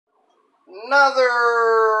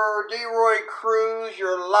Another D-Roy Cruz,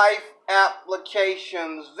 your life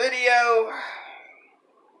applications video.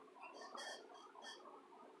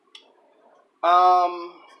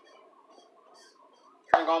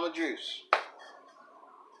 Drink all the juice.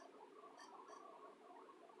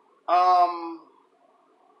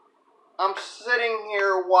 I'm sitting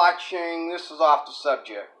here watching, this is off the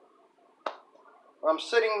subject. I'm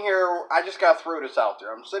sitting here, I just got to throw this out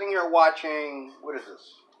there. I'm sitting here watching, what is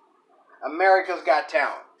this? America's Got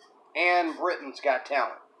Talent and Britain's Got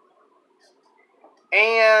Talent.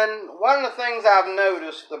 And one of the things I've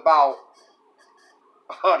noticed about,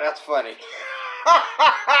 oh, that's funny.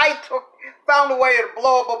 I found a way to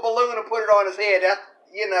blow up a balloon and put it on his head. That's,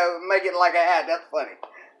 you know, make it like a hat. That's funny.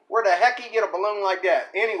 Where the heck you get a balloon like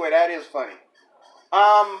that? Anyway, that is funny.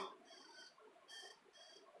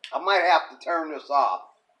 I might have to turn this off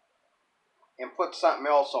and put something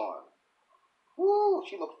else on. Woo,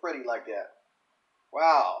 she looks pretty like that.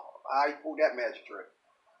 Wow, how you pulled that magic trick?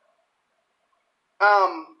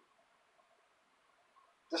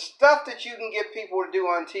 The stuff that you can get people to do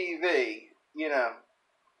on TV, you know.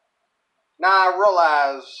 Now I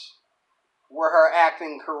realize where her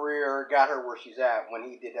acting career got her where she's at when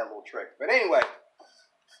he did that little trick. But anyway,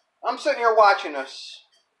 I'm sitting here watching this,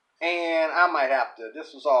 and I might have to.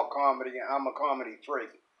 This is all comedy. I'm a comedy freak,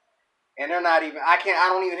 and they're not even. I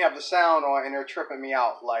don't even have the sound on, and they're tripping me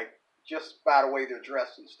out. Like just by the way they're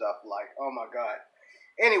dressed and stuff. Like, oh my god.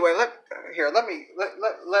 Anyway, let me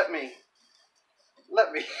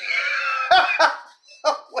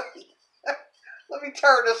wait. Let me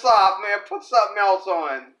turn this off, man. Put something else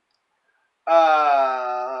on.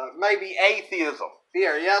 Maybe atheism.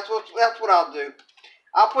 Here, yeah, that's what I'll do.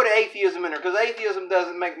 I'll put atheism in there because atheism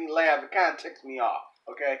doesn't make me laugh. It kind of ticks me off.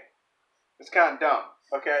 Okay, it's kind of dumb.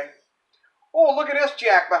 Okay. Oh, look at this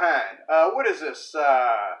jack behind. What is this?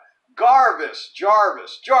 Jarvis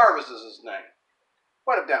is his name.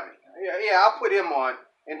 What a dummy. Yeah, I'll put him on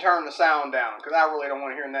and turn the sound down because I really don't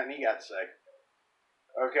want to hear nothing he got to say.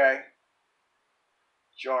 Okay.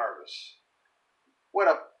 Jarvis. What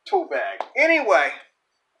a tool bag. Anyway,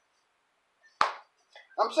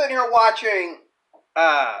 I'm sitting here watching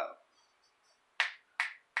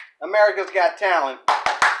America's Got Talent,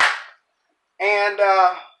 and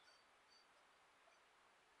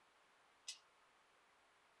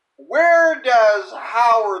where does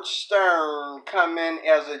Howard Stern come in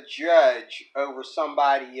as a judge over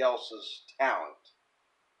somebody else's talent?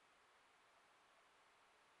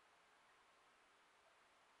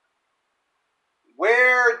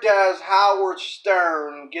 Where does Howard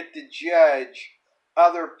Stern get to judge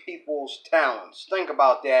other people's talents? Think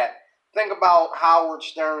about that. Think about Howard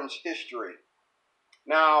Stern's history.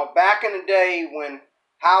 Now, back in the day when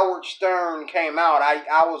Howard Stern came out,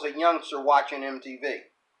 I was a youngster watching MTV.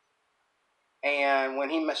 And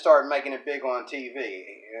when he started making it big on TV.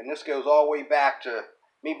 And this goes all the way back to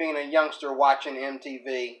me being a youngster watching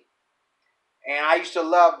MTV. And I used to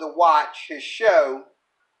love to watch his show.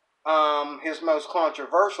 His most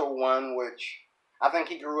controversial one, which I think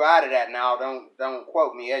he grew out of that now. Don't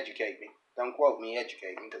quote me, educate me. Don't quote me,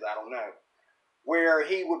 educate me, because I don't know. Where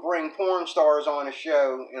he would bring porn stars on his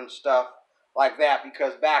show and stuff like that,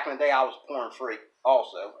 because back in the day I was a porn freak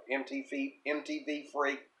also. MTV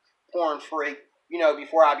freak, porn freak. You know,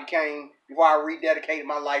 before I rededicated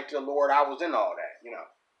my life to the Lord, I was in all that, you know.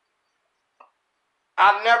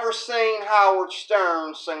 I've never seen Howard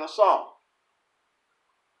Stern sing a song.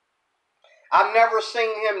 I've never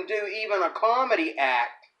seen him do even a comedy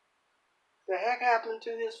act. The heck happened to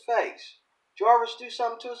his face? Jarvis do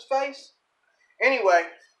something to his face? Anyway,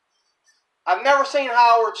 I've never seen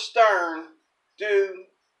Howard Stern do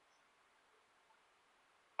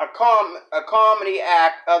a comedy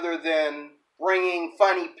act other than bringing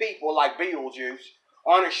funny people like Beetlejuice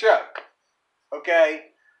on a show.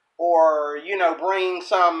 Okay? Or, you know, bring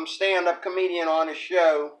some stand-up comedian on a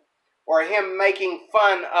show. Or him making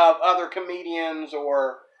fun of other comedians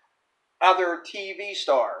or other TV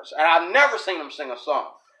stars. And I've never seen him sing a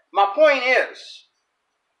song. My point is,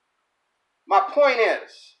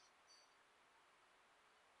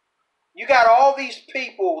 you got all these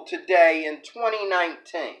people today in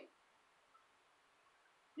 2019.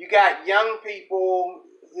 You got young people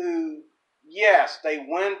who, yes, they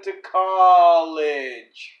went to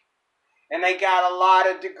college. And they got a lot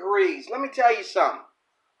of degrees. Let me tell you something.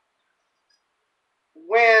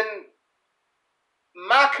 When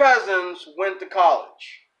my cousins went to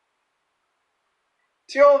college,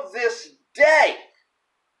 till this day,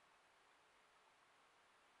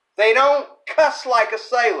 they don't cuss like a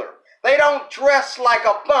sailor. They don't dress like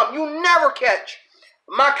a bum. You never catch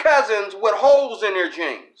my cousins with holes in their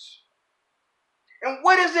jeans. And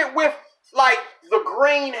what is it with, like, the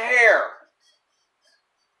green hair?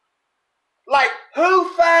 Like, who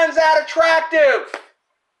finds that attractive?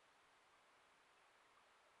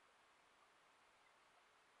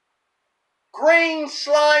 Green,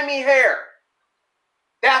 slimy hair.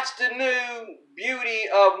 That's the new beauty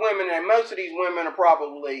of women, and most of these women are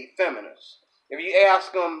probably feminists. If you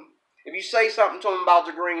ask them, if you say something to them about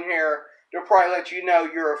the green hair, they'll probably let you know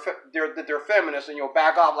that they're feminists, and you'll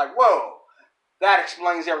back off like, whoa, that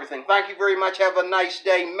explains everything. Thank you very much. Have a nice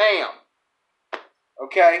day, ma'am.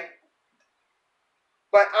 Okay?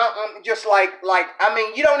 But just like, I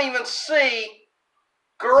mean, you don't even see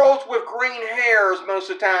girls with green hairs most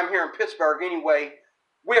of the time here in Pittsburgh anyway,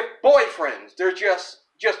 with boyfriends. They're just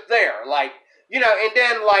there. Like, you know, and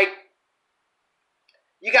then, like,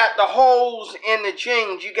 you got the holes in the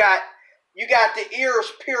jeans. You got the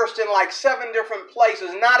ears pierced in like 7 different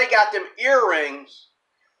places. Now they got them earrings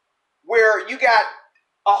where you got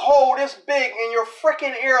a hole this big in your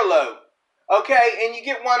freaking earlobe. Okay? And you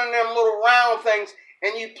get one of them little round things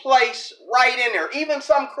and you place right in there. Even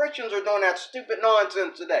some Christians are doing that stupid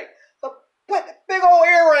nonsense today. But put a big old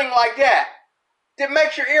earring like that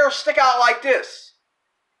makes your ears stick out like this.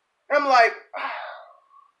 And I'm like,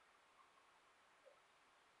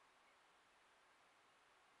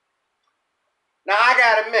 now I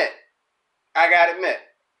gotta admit,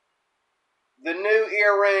 the new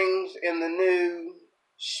earrings and the new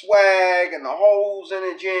swag and the holes in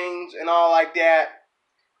the jeans and all like that,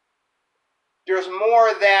 there's more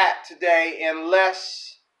of that today and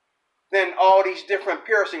less than all these different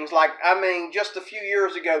piercings. Like, I mean, just a few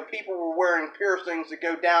years ago, people were wearing piercings that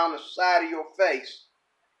go down the side of your face.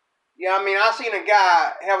 Yeah, I mean, I seen a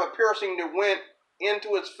guy have a piercing that went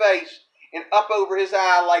into his face and up over his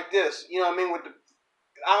eye like this. You know what I mean? With the,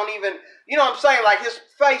 I don't even, you know what I'm saying? Like, his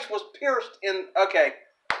face was pierced in, okay.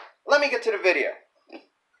 Let me get to the video.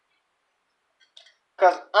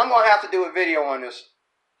 Because I'm going to have to do a video on this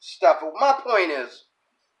stuff. But my point is,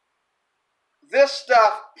 this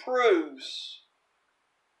stuff proves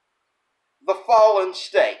the fallen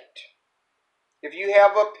state. If you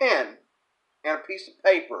have a pen and a piece of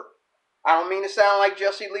paper, I don't mean to sound like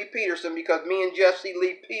Jesse Lee Peterson, because me and Jesse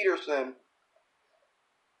Lee Peterson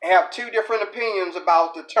have 2 different opinions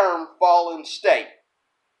about the term fallen state.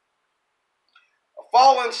 A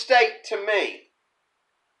fallen state to me,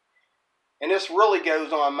 and this really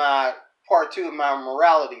goes on my part 2 of my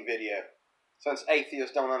morality video, since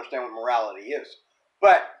atheists don't understand what morality is.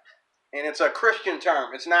 But, and it's a Christian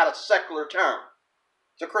term. It's not a secular term.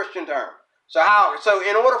 It's a Christian term. So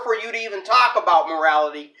in order for you to even talk about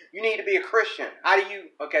morality, you need to be a Christian. How do you,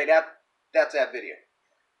 okay, that's that video.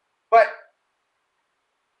 But,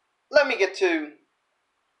 let me get to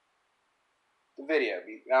the video.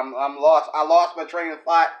 I lost my train of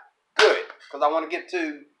thought. Good, because I want to get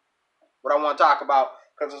to what I want to talk about,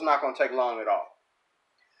 because it's not going to take long at all.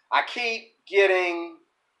 I keep getting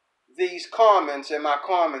these comments in my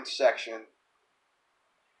comments section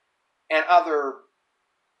and other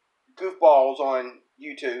goofballs on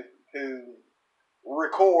YouTube who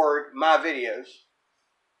record my videos.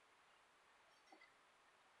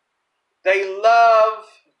 They love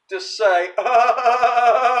to say,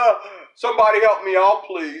 somebody help me out,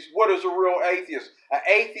 please. What is a real atheist? An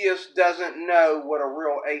atheist doesn't know what a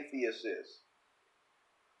real atheist is.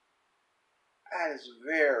 That is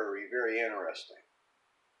very, very interesting.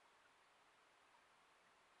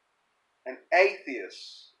 An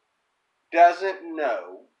atheist doesn't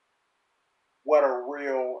know what a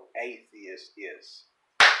real atheist is.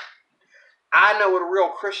 I know what a real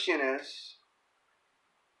Christian is,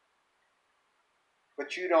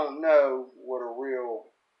 but you don't know what a real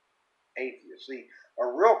atheist. See, a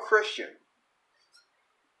real Christian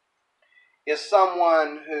is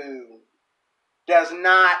someone who does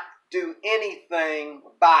not do anything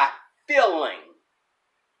by feeling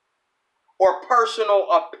or personal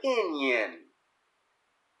opinion,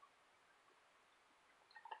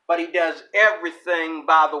 but he does everything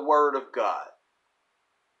by the Word of God.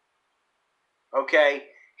 Okay?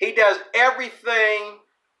 He does everything,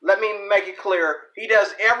 let me make it clear, he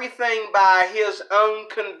does everything by his own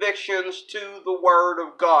convictions to the Word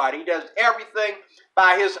of God. He does everything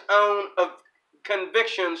by his own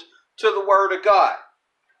convictions to the Word of God.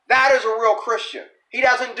 That is a real Christian. He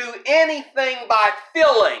doesn't do anything by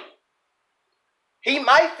feeling. He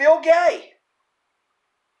might feel gay.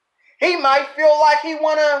 He might feel like he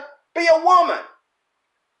want to be a woman.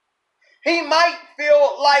 He might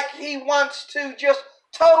feel like he wants to just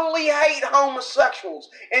totally hate homosexuals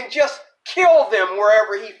and just kill them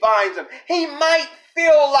wherever he finds them. He might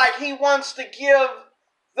feel like he wants to give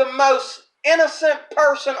the most innocent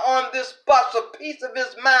person on this bus a piece of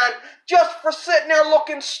his mind just for sitting there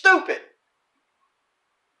looking stupid.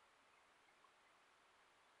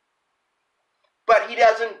 But he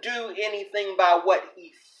doesn't do anything by what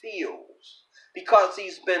he feels because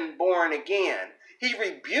he's been born again. He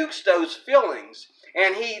rebukes those feelings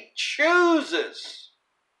and he chooses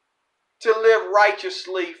to live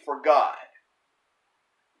righteously for God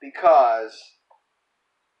because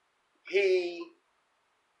he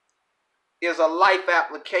is a life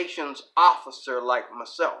applications officer like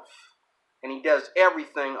myself, and he does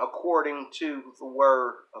everything according to the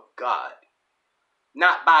word of God,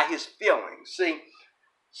 not by his feelings. See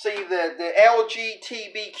the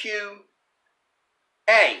LGBTQ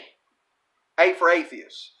A for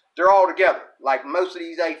atheists, they're all together. Like most of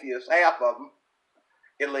these atheists, half of them,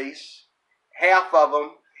 at least, half of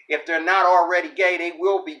them, if they're not already gay, they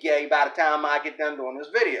will be gay by the time I get done doing this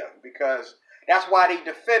video, because that's why they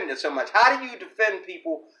defend it so much. How do you defend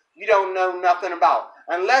people you don't know nothing about?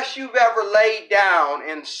 Unless you've ever laid down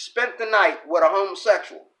and spent the night with a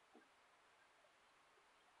homosexual.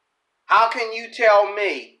 How can you tell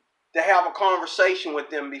me to have a conversation with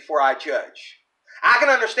them before I judge? I can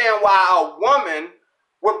understand why a woman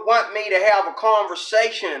would want me to have a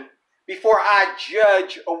conversation before I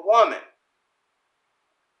judge a woman.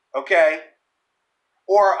 Okay?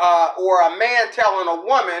 Or a man telling a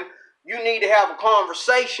woman, you need to have a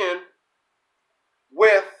conversation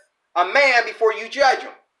with a man before you judge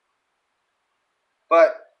him.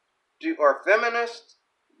 But are feminists,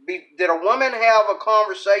 did a woman have a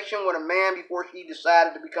conversation with a man before she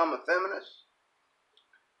decided to become a feminist?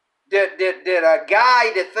 Did a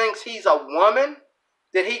guy that thinks he's a woman,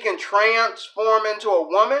 that he can transform into a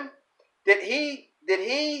woman, did he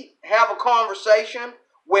have a conversation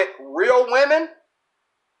with real women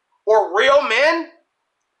or real men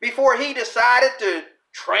before he decided to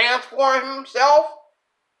transform himself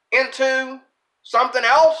into something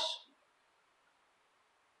else?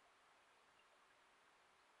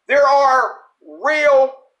 There are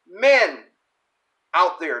real men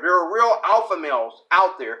out there. There are real alpha males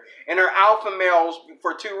out there. And they're alpha males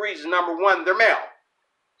for two reasons. Number one, they're male.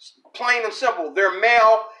 Plain and simple. They're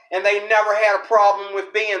male and they never had a problem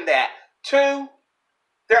with being that. Two,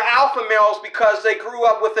 they're alpha males because they grew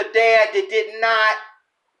up with a dad that did not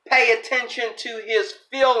pay attention to his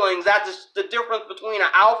feelings. That's the difference between an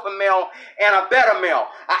alpha male and a beta male.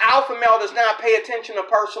 An alpha male does not pay attention to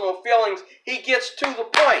personal feelings. He gets to the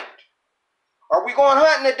point. Are we going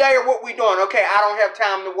hunting today or what we doing? Okay, I don't have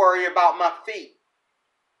time to worry about my feet.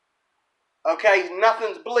 Okay,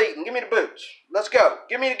 nothing's bleeding. Give me the boots. Let's go.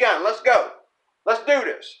 Give me the gun. Let's go. Let's do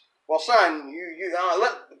this. Well, son,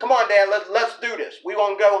 come on, Dad. Let's do this. We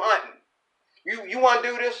want to go hunting. You want to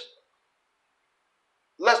do this?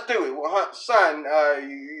 Let's do it. Well, son,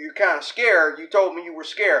 you're kind of scared. You told me you were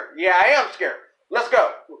scared. Yeah, I am scared. Let's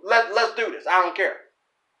go. Let's do this. I don't care.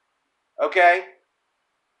 Okay?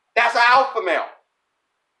 That's an alpha male.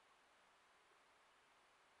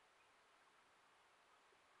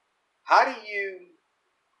 How do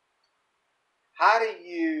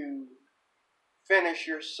you finish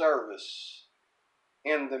your service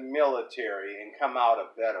in the military and come out a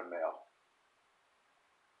beta male?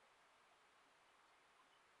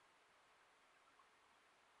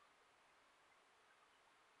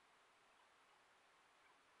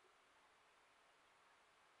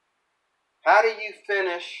 How do you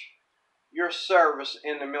finish your service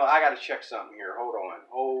in the military? I got to check something here. Hold on.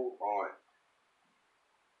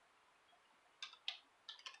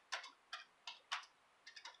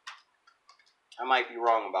 I might be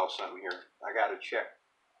wrong about something here. I got to check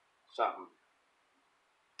something.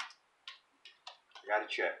 I got to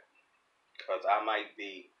check. Because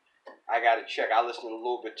I got to check. I listened a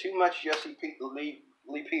little bit too much Jesse Lee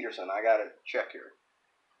Peterson. I got to check here.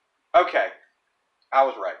 Okay. I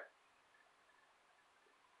was right.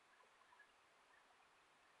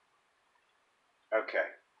 Okay.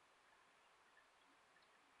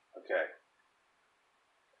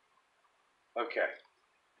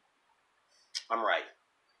 I'm right.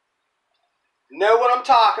 Know what I'm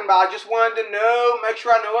talking about. I just wanted to know, make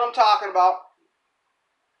sure I know what I'm talking about.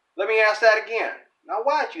 Let me ask that again. Now,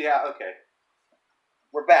 why'd you have, okay.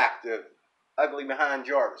 We're back to ugly behind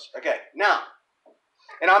Jarvis. Okay, now,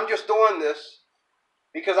 and I'm just doing this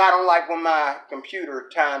because I don't like when my computer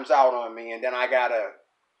times out on me and then I gotta,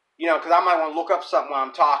 because I might want to look up something while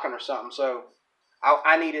I'm talking or something. So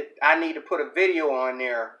I need to put a video on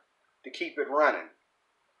there to keep it running.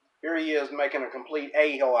 Here he is making a complete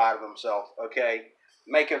a-hole out of himself, okay?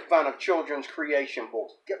 Making fun of children's creation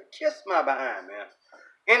books. Kiss my behind, man.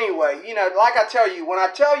 Anyway, like I tell you, when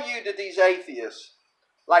I tell you that these atheists,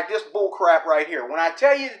 like this bullcrap right here. When I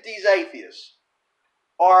tell you that these atheists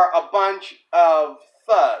are a bunch of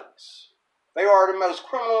thugs, they are the most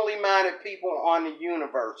criminally minded people on the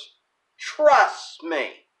universe. Trust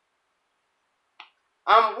me.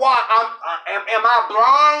 Am I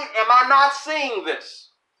blind? Am I not seeing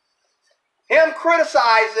this? Him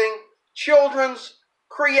criticizing children's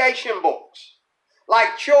creation books.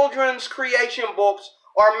 Like children's creation books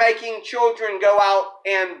are making children go out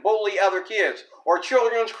and bully other kids. Or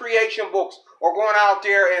children's creation books are going out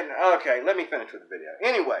there and... Okay, let me finish with the video.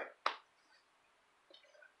 Anyway.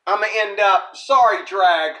 I'm going to end up... Sorry,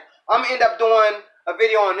 drag. I'm going to end up doing a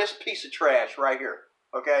video on this piece of trash right here.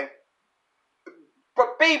 Okay?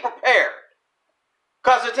 But be prepared.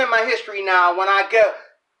 Because it's in my history now. When I go...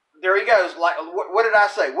 There he goes. Like, what did I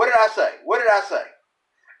say? What did I say? What did I say?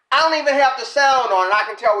 I don't even have the sound on and I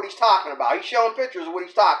can tell what he's talking about. He's showing pictures of what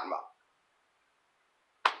he's talking about.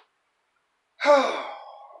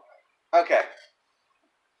 Okay.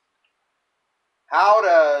 How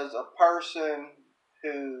does a person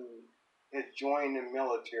who has joined the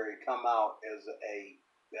military come out as a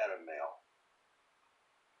beta male?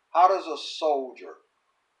 How does a soldier,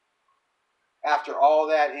 after all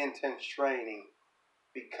that intense training,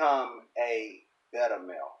 become a beta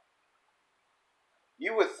male?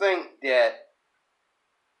 You would think that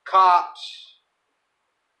cops,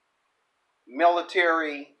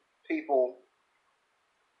 military people,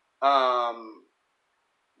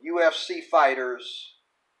 UFC fighters,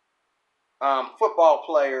 football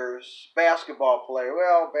players, basketball players,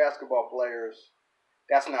 well, basketball players,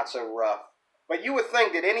 that's not so rough. But you would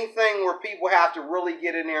think that anything where people have to really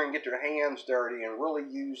get in there and get their hands dirty and really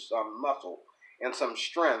use some muscle and some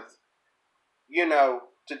strength, you know,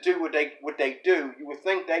 to do what they do, you would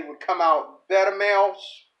think they would come out better males.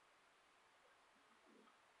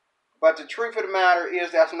 But the truth of the matter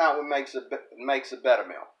is that's not what makes a better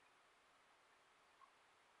male.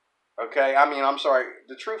 Okay, I'm sorry.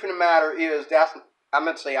 The truth of the matter is I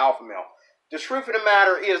meant to say alpha male. The truth of the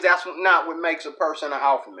matter is that's not what makes a person an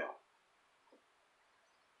alpha male.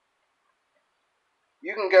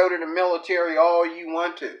 You can go to the military all you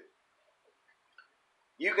want to.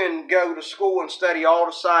 You can go to school and study all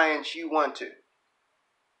the science you want to.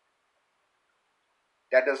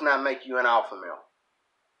 That does not make you an alpha male.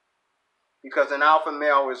 Because an alpha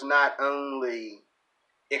male is not only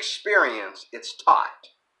experienced, it's taught.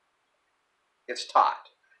 It's taught.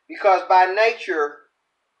 Because by nature,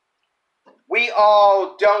 we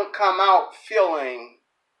all don't come out feeling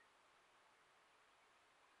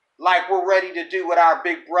like we're ready to do what our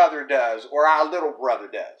big brother does or our little brother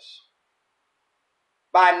does.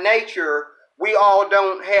 By nature, we all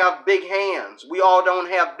don't have big hands. We all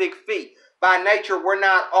don't have big feet. By nature, we're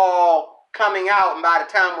not all coming out, and by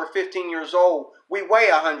the time we're 15 years old, we weigh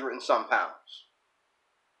 100 and some pounds.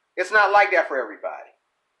 It's not like that for everybody.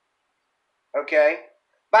 Okay?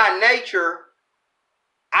 By nature,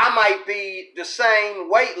 I might be the same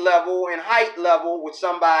weight level and height level with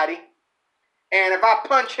somebody, and if I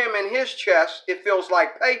punch him in his chest, it feels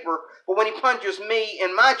like paper, but when he punches me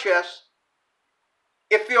in my chest,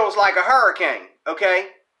 it feels like a hurricane, okay?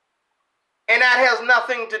 And that has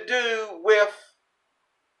nothing to do with,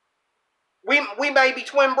 we may be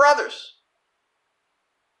twin brothers,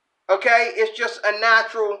 okay? It's just a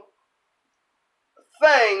natural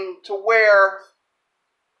thing to where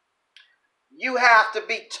you have to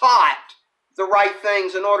be taught the right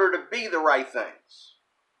things in order to be the right things.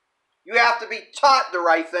 You have to be taught the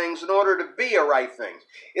right things in order to be a right thing.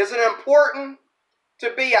 Is it important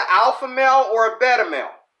to be an alpha male or a beta male?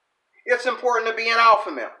 It's important to be an alpha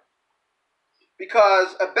male.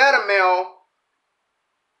 Because a beta male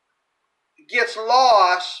gets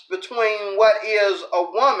lost between what is a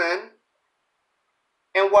woman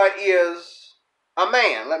and what is a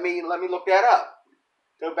man. Let me look that up.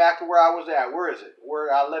 Go back to where I was at. Where is it?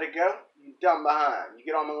 Where I let it go? You dumb behind. You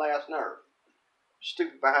get on my last nerve.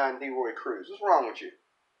 Stupid behind D-Roy Cruz. What's wrong with you?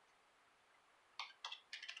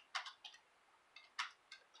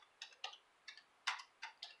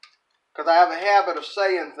 Because I have a habit of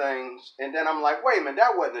saying things, and then I'm like, wait a minute,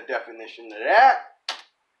 that wasn't the definition of that.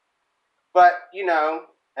 But, you know,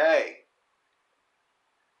 hey.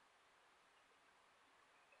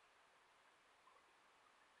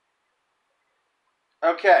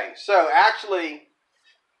 Okay, so actually,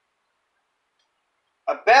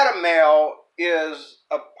 a beta male is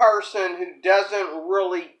a person who doesn't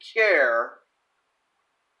really care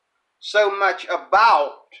so much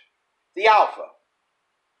about the alpha.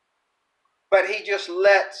 But he just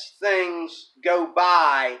lets things go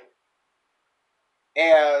by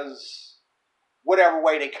as whatever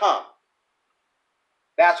way they come.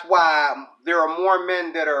 That's why there are more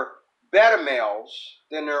men that are beta males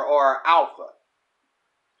than there are alpha.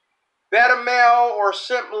 Beta male, or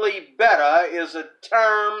simply beta, is a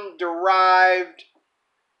term derived,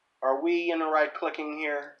 are we in the right clicking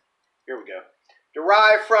here? Here we go.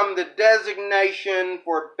 Derived from the designation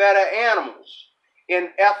for beta animals in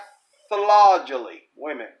ethology.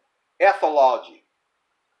 Wait a minute. Ethology.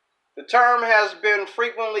 The term has been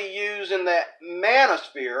frequently used in the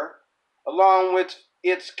manosphere along with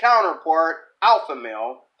its counterpart, alpha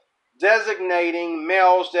male, designating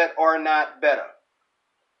males that are not beta.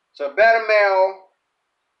 So beta male,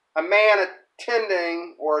 a man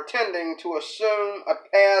attending to assume a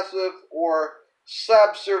passive or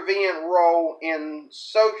subservient role in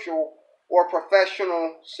social or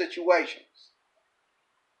professional situations.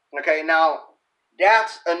 Okay, now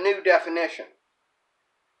that's a new definition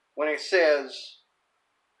when it says,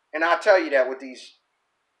 and I'll tell you that with these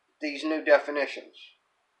new definitions,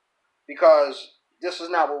 because this is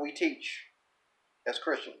not what we teach as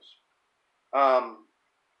Christians. A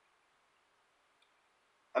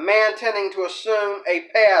man tending to assume a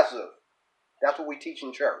passive, that's what we teach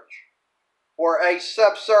in church, or a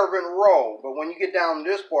subservient role. But when you get down to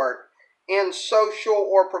this part, in social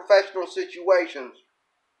or professional situations,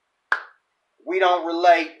 we don't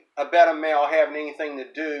relate a beta male having anything to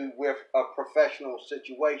do with a professional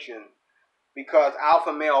situation, because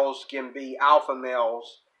alpha males can be alpha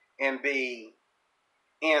males and be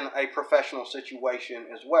in a professional situation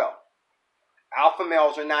as well. Alpha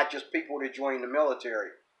males are not just people that join the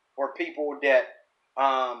military or people that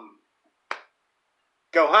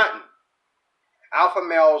go hunting. Alpha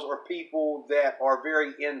males are people that are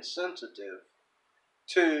very insensitive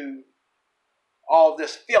to all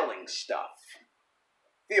this feeling stuff.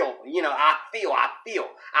 I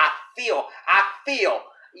feel.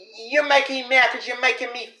 You're making me mad because you're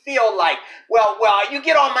making me feel like, well, you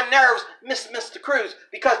get on my nerves, Mr. Cruz,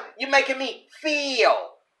 because you're making me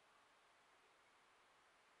feel.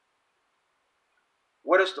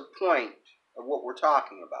 What is the point of what we're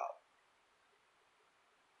talking about?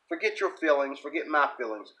 Forget your feelings, forget my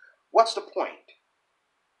feelings. What's the point?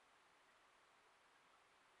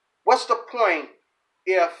 What's the point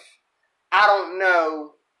if I don't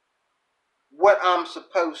know what I'm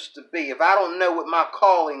supposed to be? If I don't know what my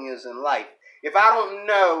calling is in life? If I don't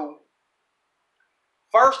know,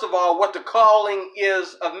 first of all, what the calling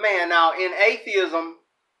is of man. Now, in atheism,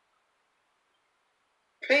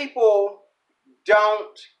 people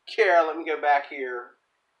don't care. Let me go back here.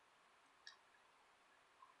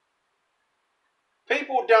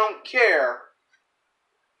 People don't care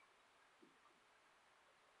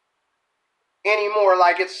anymore,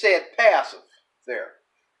 like it said passive there.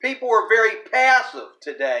 People are very passive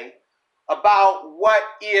today about what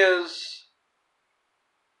is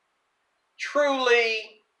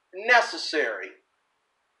truly necessary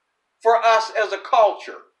for us as a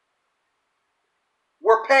culture.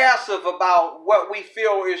 We're passive about what we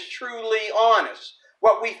feel is truly honest,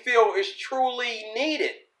 what we feel is truly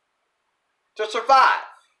needed to survive.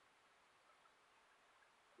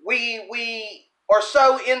 We are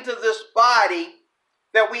so into this body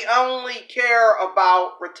that we only care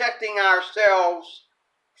about protecting ourselves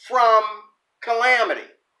from calamity.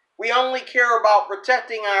 We only care about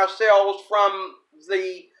protecting ourselves from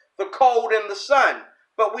the cold and the sun.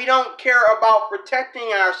 But we don't care about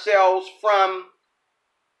protecting ourselves from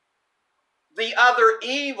the other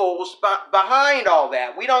evils behind all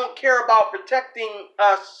that. We don't care about protecting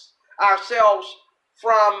ourselves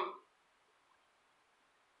from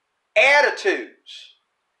attitudes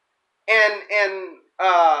and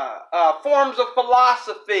forms of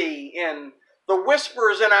philosophy and the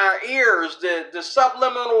whispers in our ears, the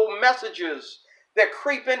subliminal messages that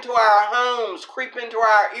creep into our homes, creep into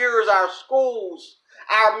our ears, our schools,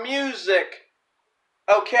 our music,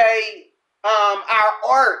 okay, our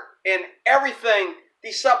art and everything,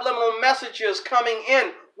 these subliminal messages coming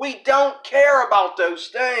in. We don't care about those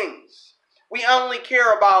things. We only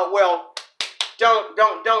care about, well,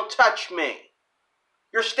 don't touch me.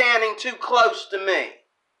 You're standing too close to me.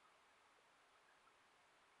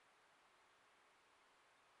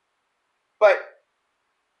 But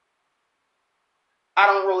I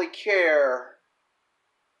don't really care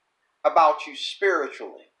about you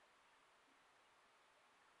spiritually.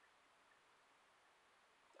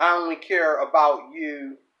 I only care about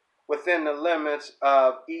you within the limits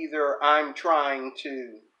of either I'm trying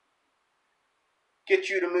to get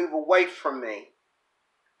you to move away from me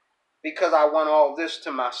because I want all this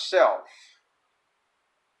to myself,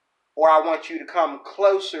 or I want you to come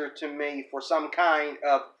closer to me for some kind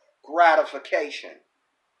of gratification,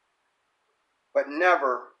 but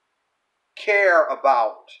never care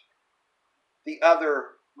about the other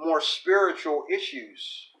more spiritual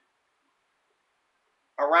issues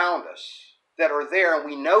around us that are there, and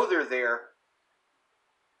we know they're there.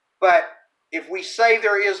 But if we say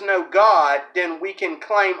there is no God, then we can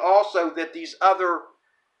claim also that these other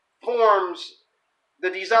forms,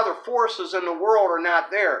 that these other forces in the world are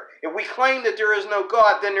not there. If we claim that there is no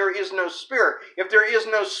God, then there is no spirit. If there is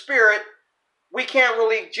no spirit, we can't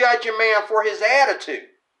really judge a man for his attitude.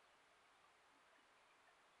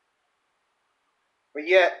 But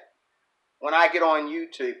yet, when I get on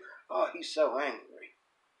YouTube, oh, he's so angry.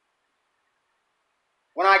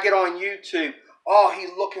 When I get on YouTube, oh, he's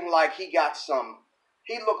looking like he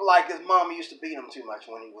looked like his mama used to beat him too much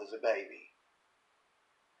when he was a baby.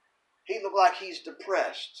 He looked like he's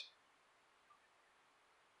depressed.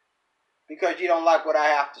 Because you don't like what I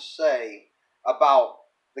have to say about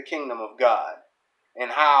the kingdom of God and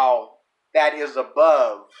how that is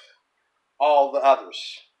above all the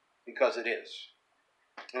others, because it is.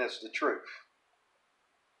 And it's the truth.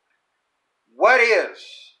 What is,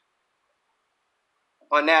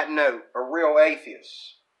 on that note, a real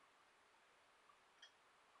atheist?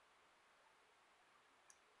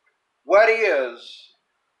 What is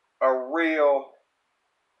a real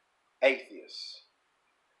atheist?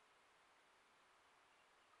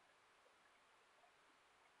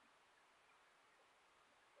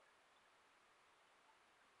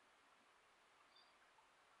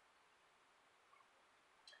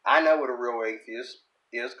 I know what a real atheist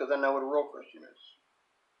is because I know what a real Christian is.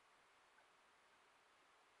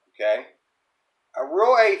 Okay? A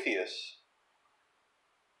real atheist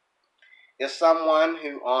is someone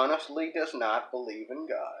who honestly does not believe in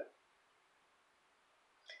God.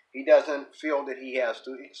 He doesn't feel that he has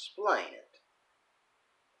to explain it.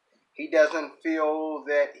 He doesn't feel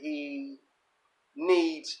that he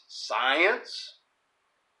needs science.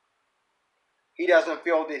 He doesn't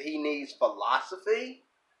feel that he needs philosophy.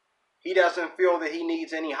 He doesn't feel that he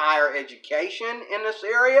needs any higher education in this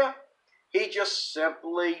area. He just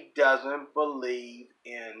simply doesn't believe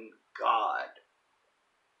in God.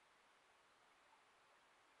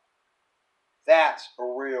 That's a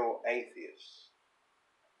real atheist.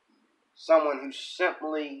 Someone who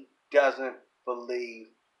simply doesn't believe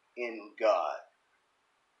in God.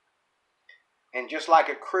 And just like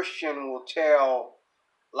a Christian will tell,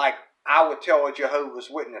 like I would tell a Jehovah's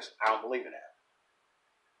Witness, I don't believe in that.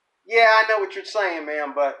 Yeah, I know what you're saying,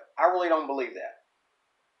 man, but I really don't believe that.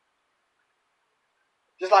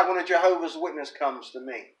 Just like when a Jehovah's Witness comes to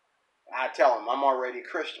me, I tell him I'm already a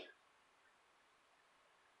Christian.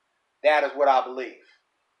 That is what I believe.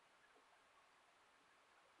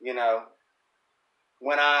 You know,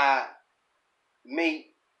 when I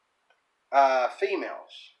meet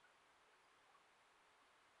females,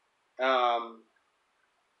 I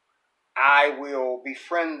will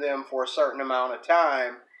befriend them for a certain amount of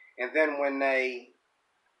time, and then when they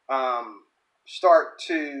start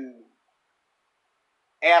to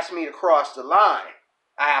ask me to cross the line,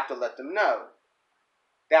 I have to let them know.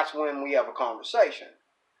 That's when we have a conversation.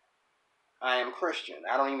 I am Christian.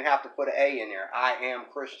 I don't even have to put an A in there. I am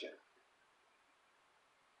Christian.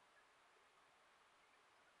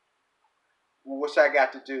 Well, what's that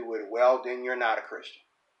got to do with it? Well, then you're not a Christian.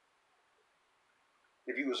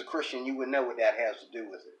 If you was a Christian, you would know what that has to do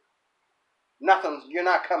with it. Nothing. You're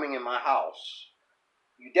not coming in my house.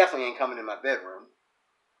 You definitely ain't coming in my bedroom.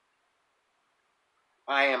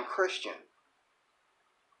 I am Christian.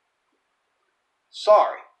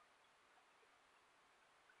 Sorry.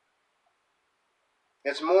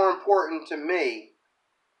 It's more important to me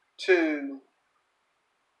to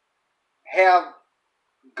have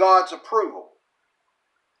God's approval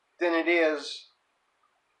than it is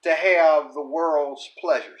to have the world's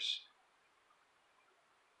pleasures.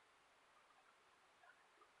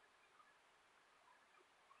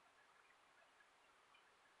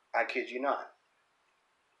 I kid you not.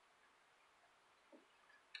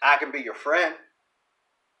 I can be your friend.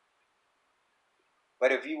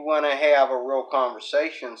 But if you want to have a real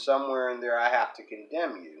conversation, somewhere in there I have to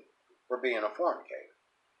condemn you for being a fornicator.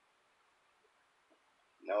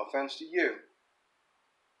 No offense to you.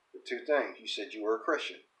 But two things. You said you were a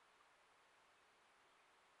Christian.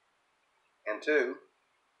 And two,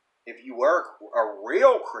 if you were a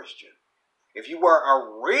real Christian,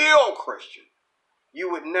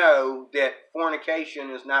 you would know that fornication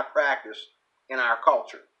is not practiced in our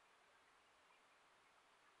culture.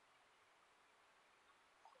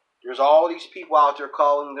 There's all these people out there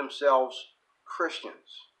calling themselves Christians.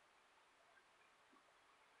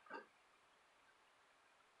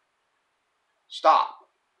 Stop.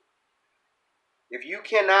 If you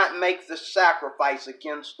cannot make the sacrifice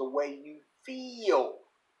against the way you feel.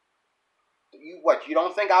 You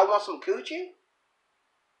don't think I want some coochie?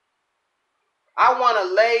 I want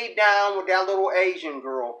to lay down with that little Asian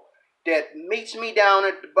girl that meets me down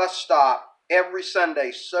at the bus stop every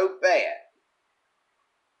Sunday so bad.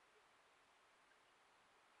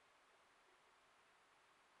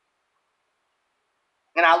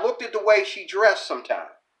 And I looked at the way she dressed sometime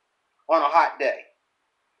on a hot day.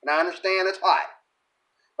 And I understand it's hot.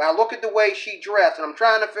 But I look at the way she dressed and I'm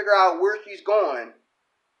trying to figure out where she's going,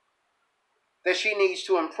 that she needs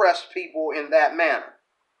to impress people in that manner.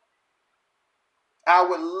 I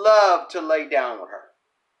would love to lay down with her.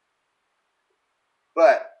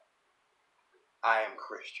 But I am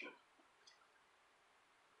Christian.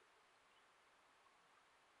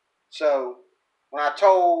 So when I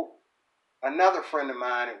told another friend of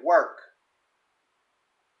mine at work,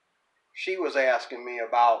 she was asking me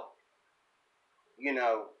about,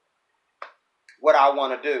 what I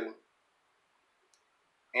want to do.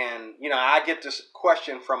 And, I get this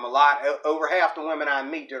question from over half the women I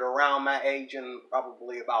meet that are around my age and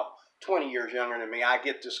probably about 20 years younger than me. I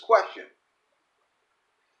get this question.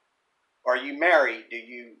 Are you married? Do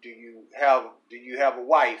you have a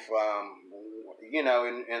wife?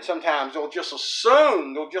 And sometimes they'll just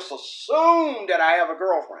assume that I have a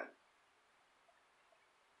girlfriend.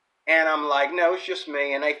 And I'm like, no, it's just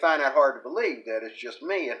me. And they find that hard to believe that it's just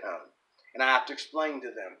me at home. And I have to explain to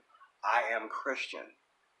them, I am Christian.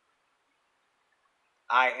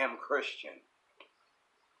 I am Christian.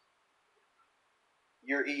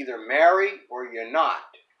 You're either married or you're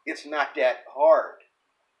not. It's not that hard.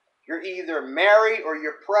 You're either married or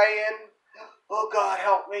you're praying, oh, God,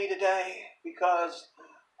 help me today because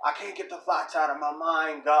I can't get the thoughts out of my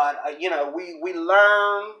mind, God. We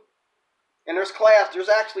learn, and there's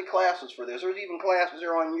actually classes for this. There's even classes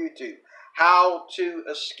here on YouTube. How to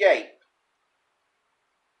escape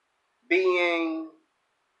being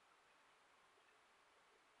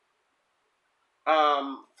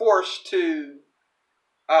forced to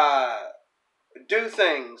do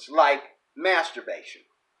things like masturbation.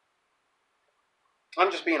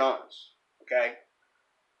 I'm just being honest, okay?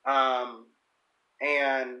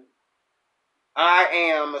 And I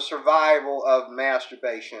am a survival of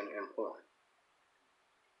masturbation and porn.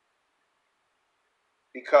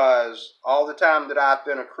 Because all the time that I've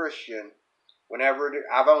been a Christian,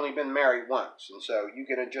 I've only been married once. And so you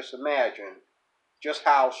can just imagine just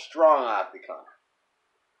how strong I've become.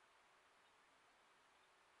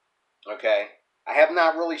 Okay? I have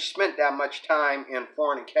not really spent that much time in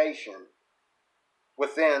fornication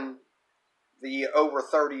within the over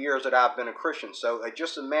 30 years that I've been a Christian. So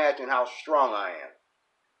just imagine how strong I am.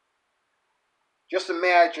 Just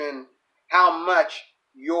imagine how much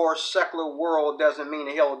your secular world doesn't mean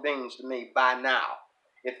a hill of beans to me by now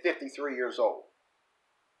at 53 years old.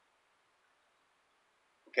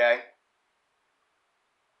 Okay?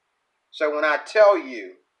 So when I tell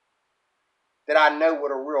you that I know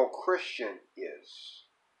what a real Christian is,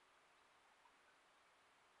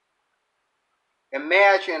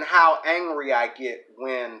 imagine how angry I get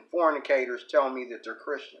when fornicators tell me that they're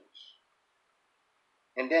Christians.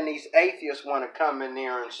 And then these atheists want to come in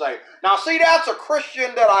there and say, now see, that's a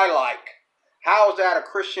Christian that I like. How is that a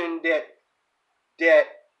Christian that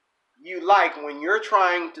you like when you're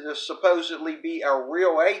trying to supposedly be a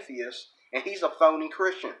real atheist and he's a phony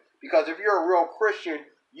Christian? Because if you're a real Christian,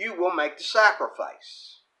 you will make the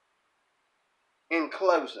sacrifice. In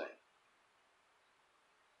closing,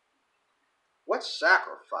 what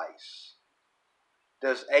sacrifice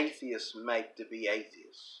does atheists make to be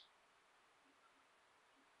atheists?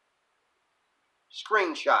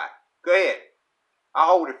 Screenshot. Go ahead.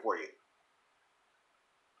 I'll hold it for you.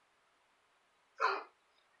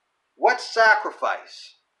 What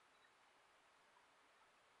sacrifice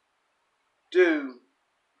do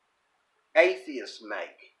atheists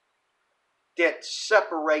make that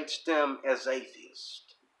separates them as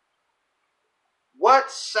atheists?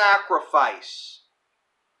 What sacrifice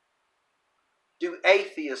do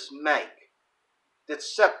atheists make that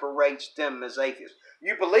separates them as atheists?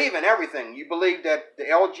 You believe in everything. You believe that the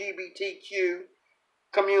LGBTQ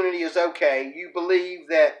community is okay. You believe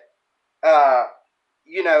that,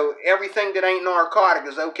 everything that ain't narcotic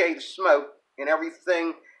is okay to smoke, and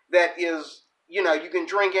everything that is, you can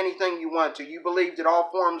drink anything you want to. You believe that all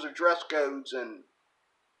forms of dress codes and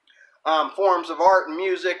forms of art and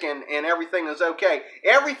music and everything is okay.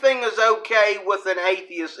 Everything is okay with an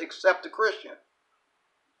atheist except a Christian.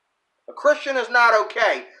 A Christian is not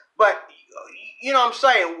okay, but you know what I'm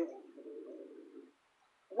saying?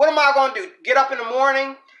 What am I going to do? Get up in the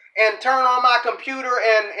morning and turn on my computer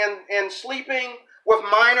and sleeping with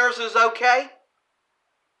minors is okay?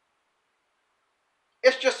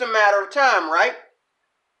 It's just a matter of time, right?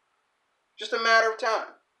 Just a matter of time.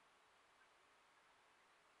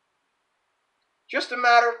 Just a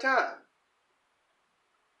matter of time.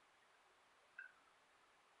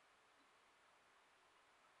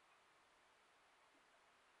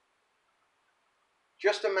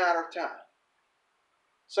 Just a matter of time.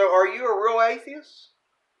 So are you a real atheist?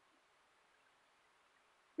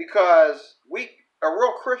 Because a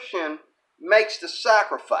real Christian makes the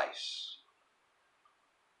sacrifice.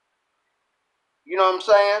 You know what I'm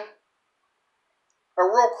saying? A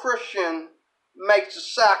real Christian makes a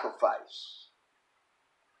sacrifice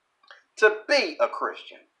to be a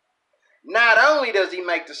Christian. Not only does he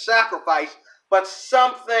make the sacrifice, but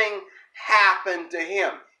something happened to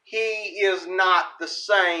him. He is not the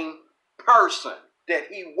same person that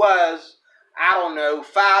he was, I don't know,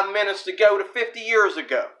 5 minutes ago to 50 years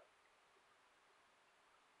ago.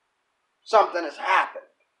 Something has happened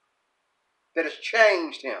that has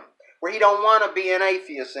changed him, where he don't want to be an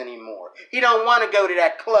atheist anymore. He don't want to go to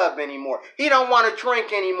that club anymore. He don't want to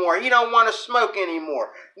drink anymore. He don't want to smoke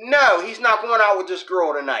anymore. No, he's not going out with this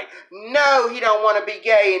girl tonight. No, he don't want to be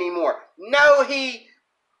gay anymore. No,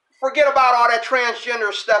 forget about all that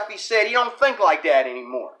transgender stuff he said. He don't think like that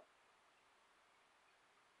anymore.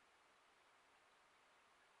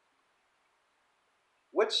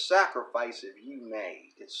 What sacrifice have you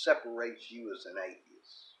made that separates you as an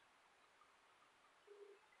atheist?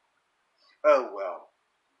 Oh, well,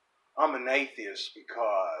 I'm an atheist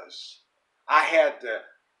because I had to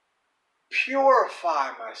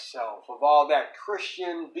purify myself of all that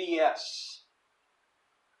Christian BS.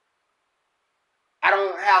 I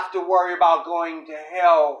don't have to worry about going to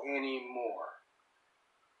hell anymore.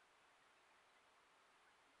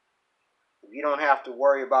 If you don't have to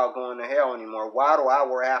worry about going to hell anymore, why do I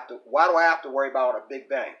have to worry about a Big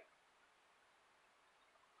Bang?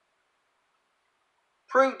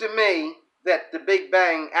 Prove to me that the Big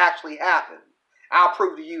Bang actually happened. I'll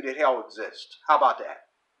prove to you that hell exists. How about that?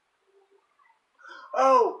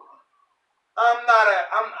 Oh, I'm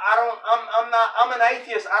an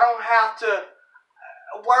atheist. I don't have to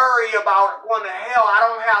worry about going to hell. I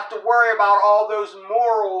don't have to worry about all those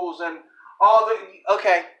morals and all the...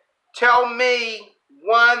 Okay, tell me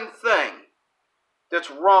one thing that's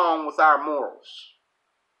wrong with our morals.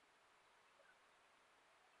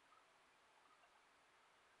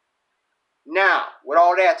 Now, with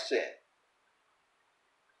all that said,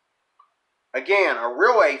 again, a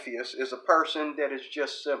real atheist is a person that is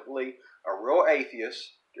just simply a real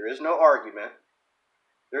atheist. There is no argument.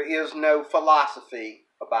 There is no philosophy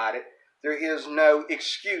about it. There is no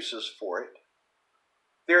excuses for it.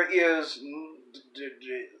 There is,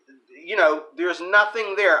 there's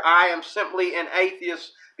nothing there. I am simply an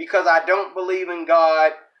atheist because I don't believe in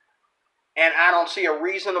God and I don't see a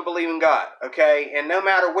reason to believe in God, okay? And no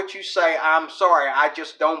matter what you say, I'm sorry, I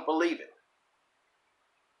just don't believe it.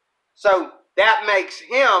 So that makes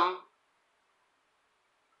him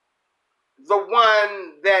the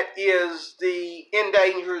one that is the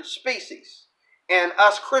endangered species. And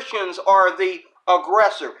us Christians are the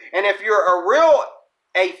aggressor. And if you're a real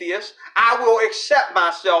atheist, I will accept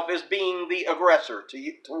myself as being the aggressor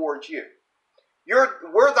towards you.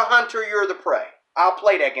 We're the hunter, you're the prey. I'll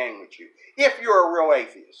play that game with you if you're a real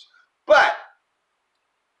atheist. But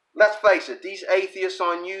let's face it, these atheists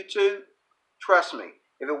on YouTube, trust me,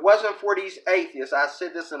 if it wasn't for these atheists, I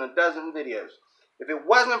said this in a dozen videos, if it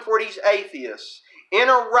wasn't for these atheists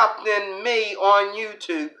interrupting me on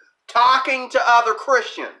YouTube, talking to other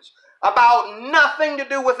Christians about nothing to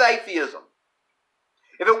do with atheism,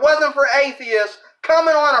 if it wasn't for atheists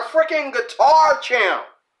coming on a freaking guitar channel,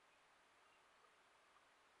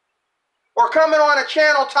 or coming on a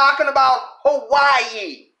channel talking about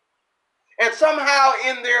Hawaii, and somehow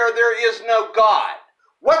in there is no God.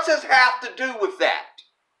 What's this have to do with that?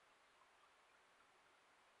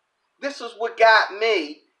 This is what got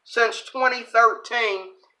me, since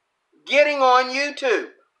 2013, getting on YouTube.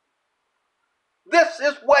 This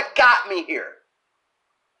is what got me here.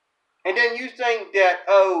 And then you think that,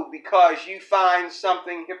 oh, because you find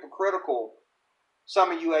something hypocritical,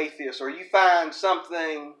 some of you atheists, or you find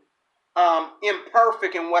something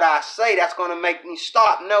imperfect in what I say, that's going to make me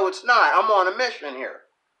stop. No, it's not. I'm on a mission here.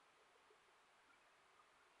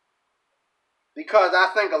 Because I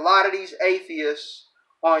think a lot of these atheists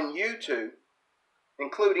on YouTube,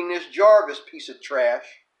 including this Jarvis piece of trash,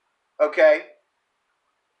 okay,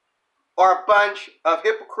 are a bunch of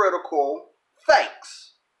hypocritical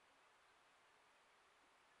fakes.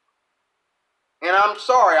 And I'm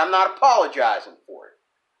sorry, I'm not apologizing for it.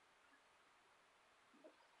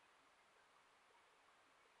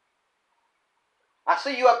 I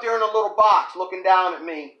see you up there in a little box looking down at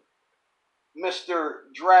me, Mr.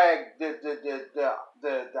 Drag, the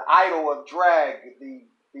idol of drag,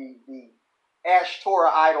 the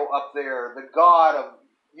Ashtoreth idol up there, the god of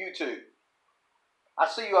YouTube. I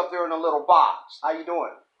see you up there in a little box. How you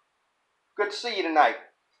doing? Good to see you tonight.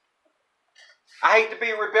 I hate to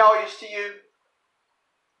be rebellious to you,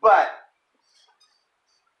 but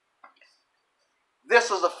this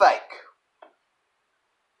is a fake.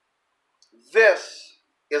 This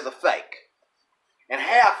is a fake. And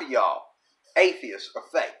half of y'all atheists are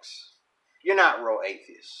fakes. You're not real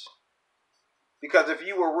atheists. Because if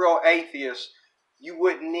you were real atheists, you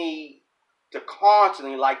wouldn't need to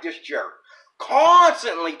constantly, like this jerk,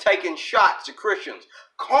 constantly taking shots at Christians,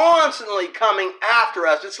 constantly coming after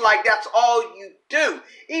us. It's like that's all you do.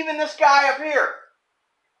 Even this guy up here,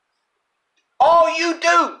 all you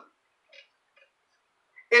do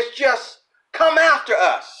is just come after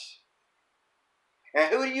us. And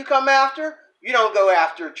who do you come after? You don't go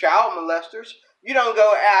after child molesters. You don't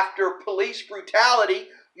go after police brutality.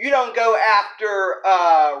 You don't go after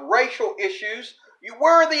racial issues.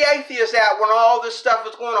 Where are the atheists at when all this stuff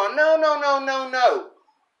is going on? No.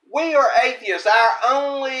 We are atheists. Our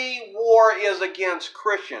only war is against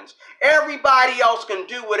Christians. Everybody else can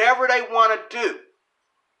do whatever they want to do.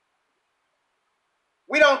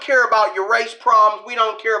 We don't care about your race problems. We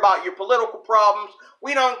don't care about your political problems.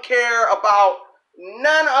 We don't care about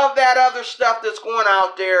none of that other stuff that's going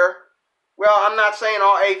out there. Well, I'm not saying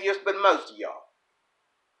all atheists, but most of y'all.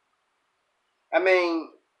 I mean,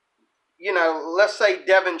 you know, let's say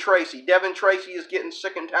Devin Tracy. Devin Tracy is getting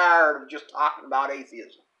sick and tired of just talking about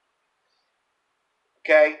atheism.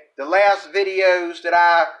 Okay? The last videos that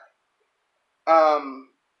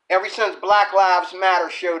ever since Black Lives Matter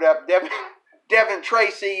showed up, Devin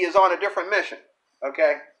Tracy is on a different mission.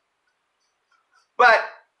 Okay? But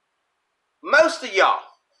most of y'all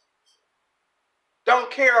don't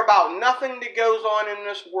care about nothing that goes on in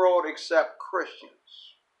this world except Christians.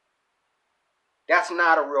 That's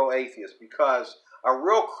not a real atheist, because a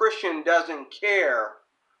real Christian doesn't care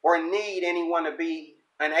or need anyone to be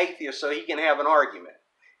an atheist so he can have an argument.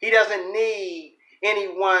 He doesn't need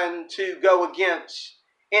anyone to go against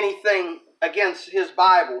anything against his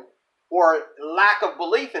Bible or lack of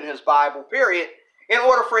belief in his Bible, period, in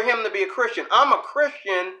order for him to be a Christian. I'm a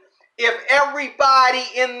Christian if everybody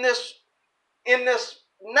in this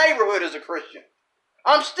neighborhood is a Christian.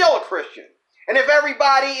 I'm still a Christian. And if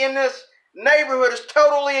everybody in this neighborhood is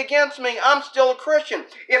totally against me, I'm still a Christian.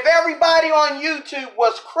 If everybody on YouTube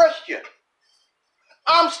was Christian,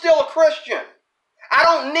 I'm still a Christian. I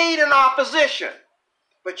don't need an opposition.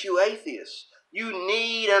 But you atheists, you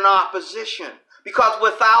need an opposition. Because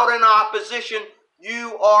without an opposition,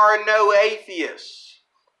 you are no atheist.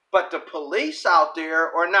 But the police out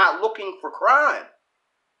there are not looking for crime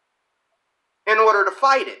in order to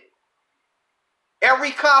fight it.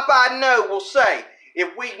 Every cop I know will say,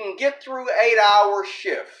 if we can get through an 8-hour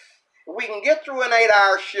shift, if we can get through an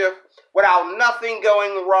 8-hour shift without nothing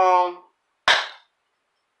going wrong,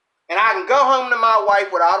 and I can go home to my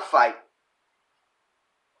wife without a fight,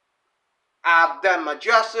 I've done my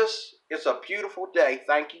justice. It's a beautiful day.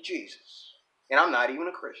 Thank you, Jesus. And I'm not even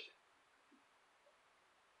a Christian.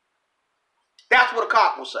 That's what a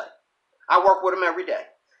cop will say. I work with them every day.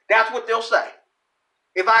 That's what they'll say.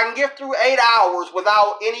 If I can get through 8 hours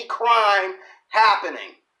without any crime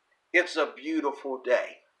happening, it's a beautiful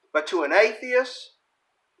day. But to an atheist,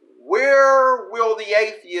 where will the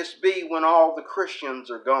atheist be when all the Christians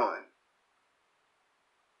are gone?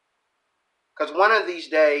 Because one of these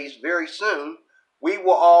days, very soon, we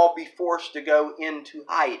will all be forced to go into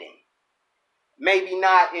hiding. Maybe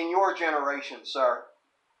not in your generation, sir,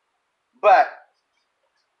 but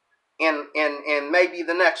in maybe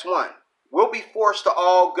the next one. We'll be forced to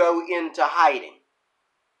all go into hiding.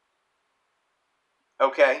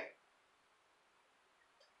 Okay?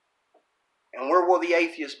 And where will the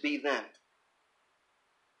atheists be then?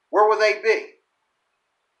 Where will they be?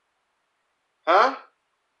 Huh?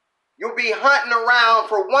 You'll be hunting around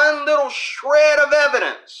for one little shred of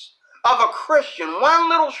evidence of a Christian, one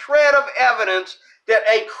little shred of evidence that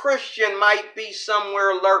a Christian might be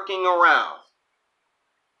somewhere lurking around.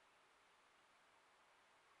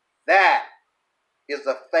 That is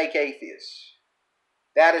a fake atheist.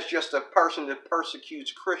 That is just a person that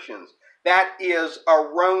persecutes Christians. That is a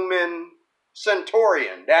Roman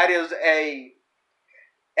centurion. That is a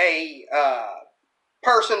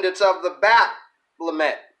person that's of the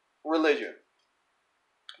Baphomet religion.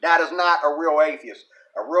 That is not a real atheist.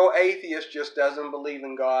 A real atheist just doesn't believe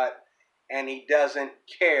in God, and he doesn't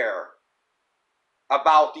care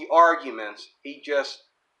about the arguments. He just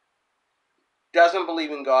doesn't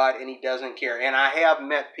believe in God, and he doesn't care. And I have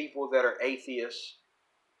met people that are atheists,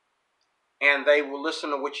 and they will listen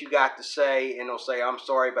to what you got to say, and they'll say, I'm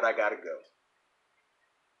sorry, but I got to go.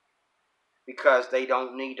 Because they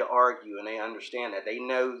don't need to argue, and they understand that. They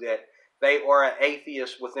know that they are an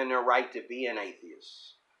atheist within their right to be an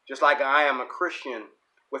atheist. Just like I am a Christian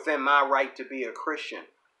within my right to be a Christian.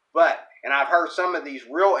 But, and I've heard some of these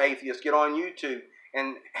real atheists get on YouTube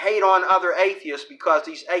and hate on other atheists because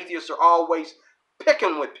these atheists are always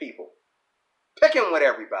picking with people. Picking with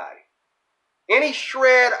everybody. Any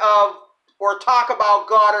shred of or talk about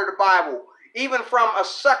God or the Bible, even from a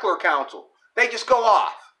secular council, they just go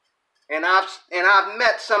off. And I've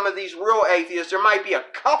met some of these real atheists. There might be a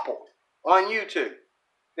couple on YouTube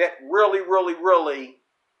that really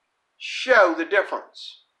show the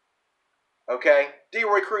difference. Okay?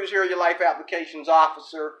 D-Roy Cruz here, your Life Applications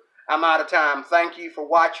Officer. I'm out of time. Thank you for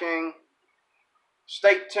watching.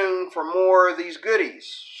 Stay tuned for more of these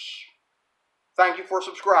goodies. Thank you for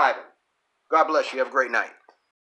subscribing. God bless you. Have a great night.